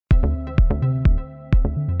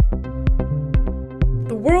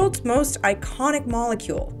world's most iconic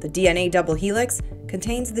molecule, the DNA double helix,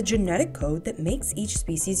 contains the genetic code that makes each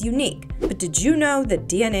species unique. But did you know that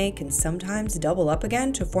DNA can sometimes double up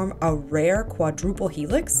again to form a rare quadruple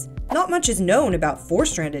helix? Not much is known about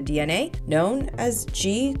four-stranded DNA, known as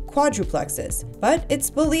g-quadruplexes, but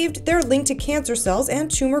it's believed they're linked to cancer cells and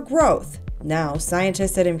tumor growth. Now,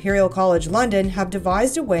 scientists at Imperial College London have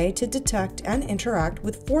devised a way to detect and interact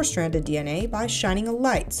with four-stranded DNA by shining a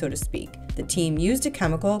light, so to speak. The team used a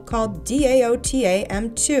chemical called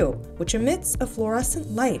DAOTAM2, which emits a fluorescent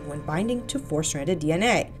light when binding to four-stranded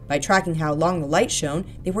DNA. By tracking how long the light shone,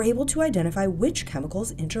 they were able to identify which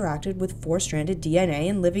chemicals interacted with four-stranded DNA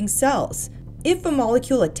in living cells. If a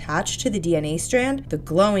molecule attached to the DNA strand, the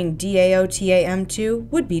glowing DAOTAM2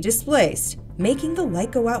 would be displaced, making the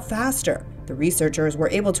light go out faster. The researchers were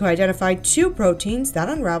able to identify two proteins that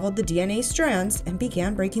unraveled the DNA strands and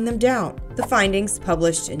began breaking them down. The findings,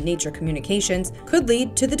 published in Nature Communications, could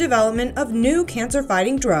lead to the development of new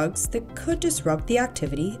cancer-fighting drugs that could disrupt the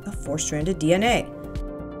activity of four-stranded DNA.